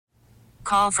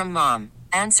Call from mom.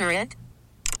 Answer it.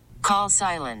 Call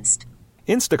silenced.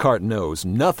 Instacart knows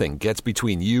nothing gets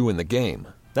between you and the game.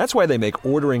 That's why they make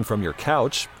ordering from your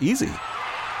couch easy.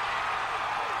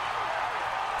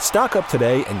 Stock up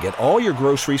today and get all your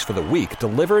groceries for the week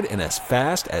delivered in as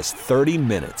fast as 30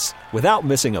 minutes without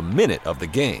missing a minute of the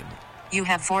game. You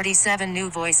have 47 new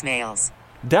voicemails.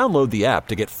 Download the app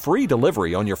to get free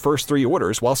delivery on your first 3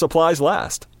 orders while supplies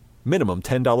last. Minimum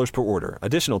 $10 per order.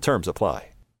 Additional terms apply.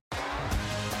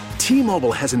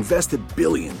 T-Mobile has invested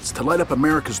billions to light up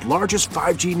America's largest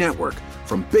 5G network,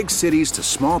 from big cities to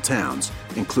small towns,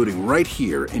 including right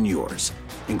here in yours.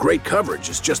 And great coverage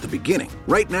is just the beginning.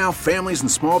 Right now, families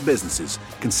and small businesses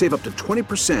can save up to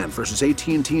 20% versus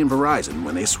AT&T and Verizon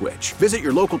when they switch. Visit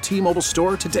your local T-Mobile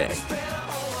store today.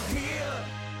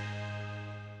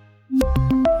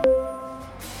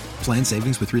 Plan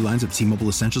savings with 3 lines of T-Mobile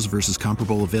Essentials versus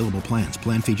comparable available plans.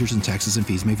 Plan features and taxes and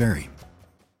fees may vary.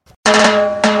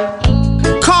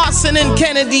 Carson and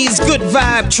Kennedy's Good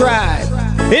Vibe Tribe.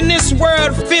 In this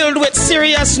world filled with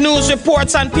serious news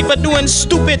reports and people doing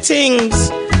stupid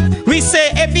things, we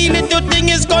say every little thing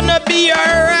is gonna be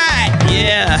alright.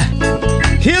 Yeah.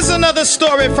 Here's another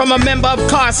story from a member of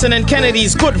Carson and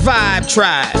Kennedy's Good Vibe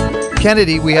Tribe.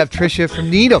 Kennedy, we have Trisha from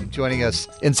Needham joining us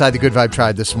inside the Good Vibe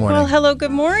Tribe this morning. Well, hello,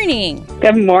 good morning.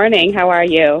 Good morning. How are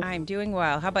you? I'm doing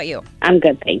well. How about you? I'm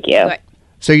good, thank you. Good.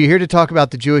 So you're here to talk about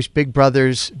the Jewish Big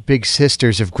Brothers, Big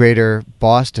Sisters of Greater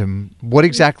Boston. What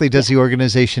exactly does the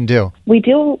organization do? We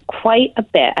do quite a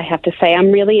bit, I have to say.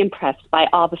 I'm really impressed by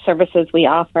all the services we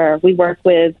offer. We work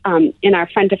with, in our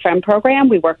friend-to-friend program,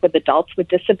 we work with adults with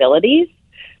disabilities,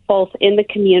 both in the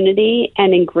community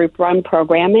and in group-run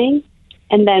programming.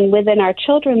 And then within our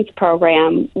children's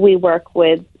program, we work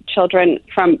with children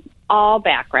from all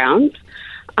backgrounds.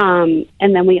 And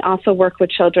then we also work with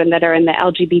children that are in the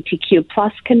LGBTQ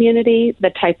plus community,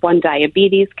 the type 1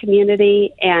 diabetes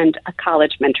community, and a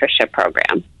college mentorship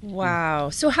program. Wow.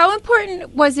 So how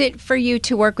important was it for you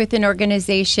to work with an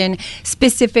organization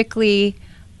specifically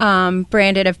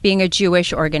branded of being a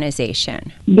Jewish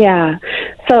organization? Yeah.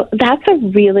 So that's a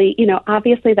really,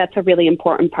 obviously that's a really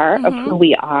important part of who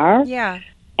we are. Yeah.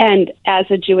 And as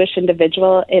a Jewish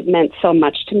individual, it meant so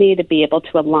much to me to be able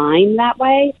to align that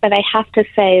way. But I have to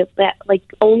say that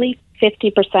only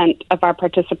 50% of our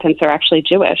participants are actually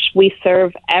Jewish. We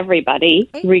serve everybody,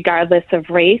 regardless of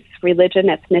race, religion,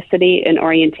 ethnicity, and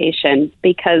orientation,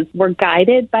 because we're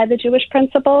guided by the Jewish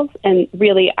principles. And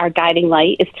really, our guiding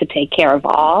light is to take care of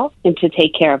all and to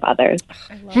take care of others.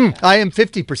 I am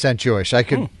 50% Jewish. I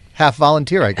could half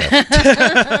volunteer, I guess.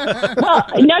 Well,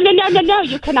 no.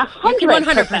 You can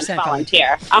 100%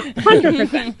 volunteer.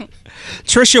 100%.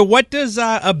 Trisha, what does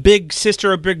a big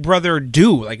sister or big brother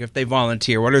do? Like if they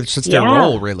volunteer, what's their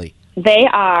role really? They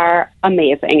are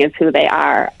amazing is who they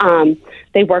are.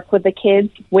 They work with the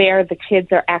kids where the kids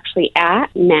are actually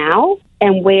at now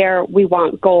and where we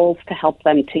want goals to help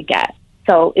them to get.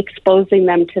 So exposing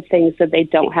them to things that they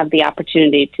don't have the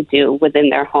opportunity to do within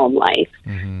their home life.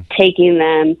 Taking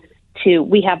them to,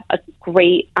 we have a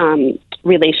great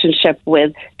relationship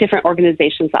with different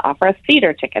organizations that offer us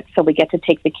theater tickets. So we get to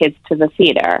take the kids to the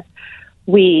theater.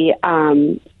 We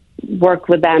work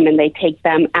with them and they take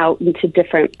them out into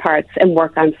different parts and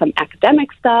work on some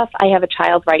academic stuff. I have a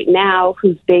child right now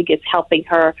whose big is helping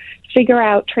her figure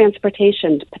out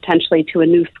transportation potentially to a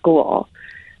new school.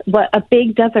 What a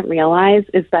big doesn't realize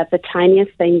is that the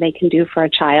tiniest thing they can do for a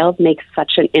child makes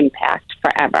such an impact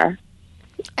forever.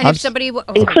 And if somebody,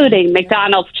 including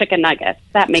McDonald's chicken nuggets,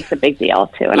 that makes a big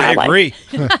deal too in our life. I agree.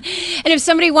 And if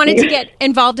somebody wanted to get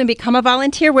involved and become a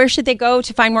volunteer, where should they go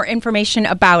to find more information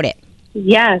about it?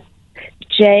 Yes,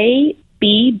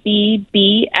 jbbbs.org.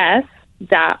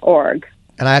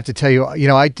 And I have to tell you,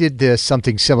 I did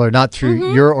something similar, not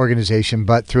through your organization,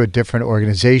 but through a different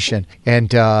organization.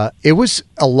 And it was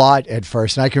a lot at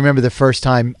first. And I can remember the first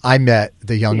time I met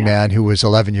the young man who was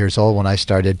 11 years old when I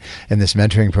started in this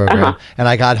mentoring program. And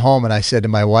I got home and I said to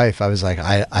my wife, I was like,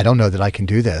 I don't know that I can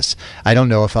do this. I don't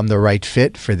know if I'm the right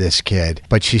fit for this kid.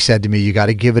 But she said to me, you got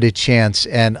to give it a chance.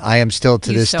 And I am still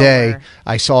to this day.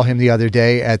 I saw him the other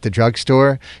day at the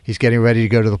drugstore. He's getting ready to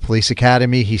go to the police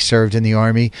academy. He served in the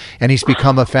Army. And he's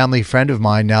become a family friend of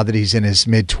mine now that he's in his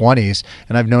mid-20s,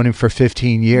 and I've known him for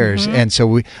 15 years. And so,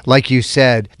 we, like you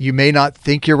said, you may not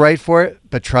think you're right for it,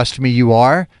 but trust me, you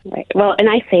are. Right. Well, and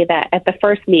I say that at the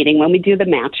first meeting, when we do the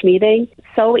match meeting,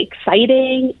 so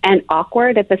exciting and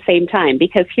awkward at the same time,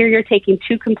 because here you're taking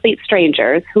two complete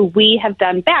strangers who we have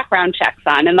done background checks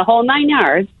on in the whole 9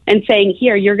 yards and saying,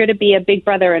 here, you're going to be a big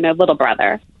brother and a little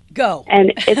brother. Go.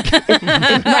 And it's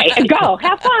right. And go.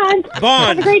 Have fun.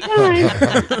 Bond. Have a great time.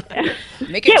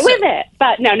 Get with it.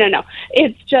 But no.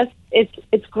 It's just,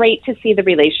 it's great to see the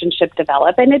relationship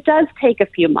develop. And it does take a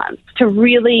few months to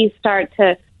really start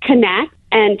to connect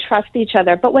and trust each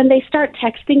other. But when they start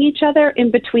texting each other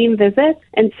in between visits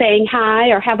and saying hi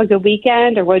or have a good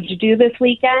weekend or what did you do this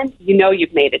weekend, you know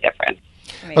you've made a difference.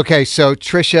 Okay, so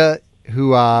Trisha,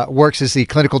 who works as the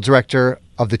clinical director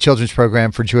of the children's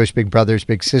program for Jewish Big Brothers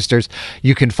Big Sisters,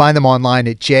 you can find them online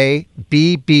at jbbbs.org.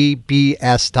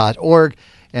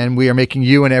 And we are making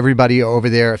you and everybody over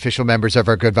there official members of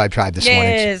our Good Vibe Tribe this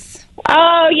morning. Yes.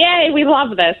 Oh, yay. We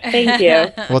love this. Thank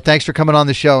you. Well, thanks for coming on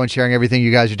the show and sharing everything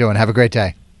you guys are doing. Have a great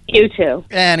day. You too.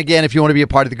 And again, if you want to be a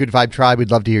part of the Good Vibe Tribe,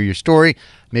 we'd love to hear your story.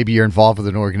 Maybe you're involved with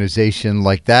an organization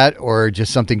like that or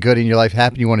just something good in your life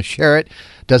happened. You want to share it.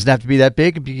 Doesn't have to be that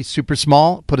big. It can be super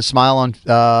small. Put a smile on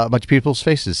a bunch of people's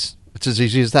faces. It's as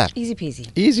easy as that. Easy peasy.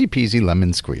 Easy peasy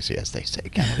lemon squeezy, as they say.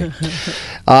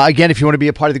 Again, if you want to be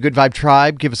a part of the Good Vibe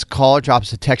Tribe, give us a call or drop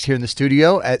us a text here in the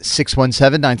studio at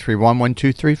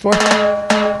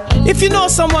 617-931-1234. If you know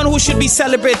someone who should be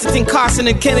celebrated in Carson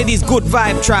and Kennedy's Good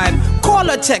Vibe Tribe,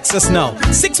 call or text us now.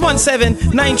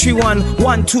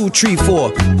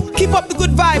 617-931-1234. Keep up the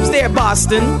good vibes there,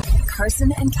 Boston.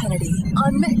 Carson and Kennedy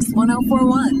on Mix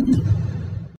 1041.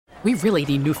 We really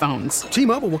need new phones.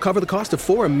 T-Mobile will cover the cost of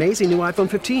 4 amazing new iPhone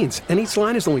 15s, and each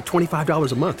line is only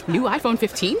 $25 a month. New iPhone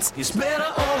 15s? It's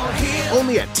better over here.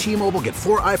 Only at T-Mobile, get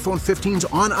 4 iPhone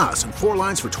 15s on us and 4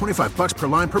 lines for $25 per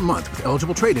line per month with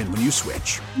eligible trade-in when you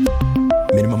switch.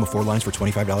 Minimum of 4 lines for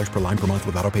 $25 per line per month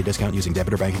with autopay discount using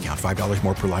debit or bank account. $5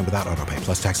 more per line without autopay,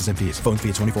 plus taxes and fees. Phone fee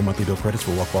at 24 monthly bill credits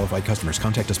for well-qualified customers.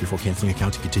 Contact us before canceling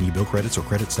account to continue bill credits or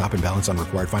credit stop and balance on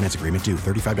required finance agreement due.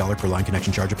 $35 per line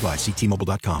connection charge applies. See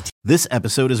T-Mobile.com. This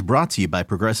episode is brought to you by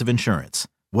Progressive Insurance.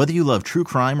 Whether you love true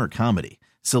crime or comedy,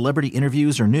 celebrity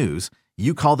interviews or news,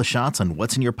 you call the shots on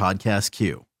what's in your podcast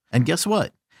queue. And guess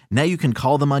what? Now you can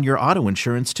call them on your auto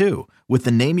insurance too with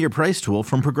the Name Your Price tool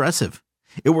from Progressive.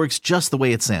 It works just the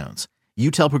way it sounds.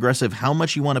 You tell Progressive how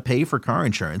much you want to pay for car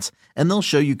insurance, and they'll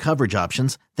show you coverage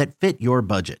options that fit your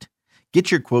budget.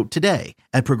 Get your quote today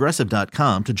at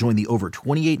Progressive.com to join the over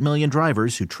 28 million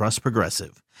drivers who trust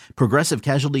Progressive. Progressive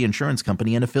Casualty Insurance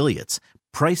Company and Affiliates.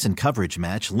 Price and coverage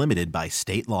match limited by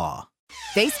state law.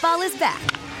 Baseball is back,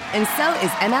 and so is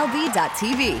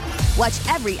MLB.tv. Watch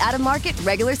every out-of-market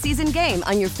regular season game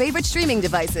on your favorite streaming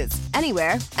devices.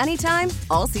 Anywhere, anytime,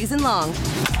 all season long.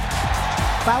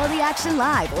 Follow the action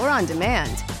live or on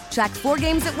demand. Track 4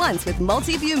 games at once with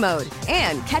multi-view mode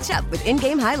and catch up with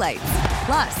in-game highlights.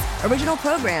 Plus, original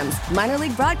programs, minor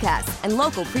league broadcasts, and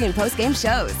local pre- and post-game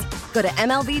shows. Go to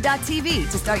MLB.tv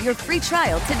to start your free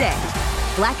trial today.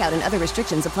 Blackout and other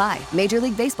restrictions apply. Major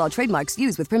League Baseball trademarks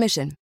used with permission.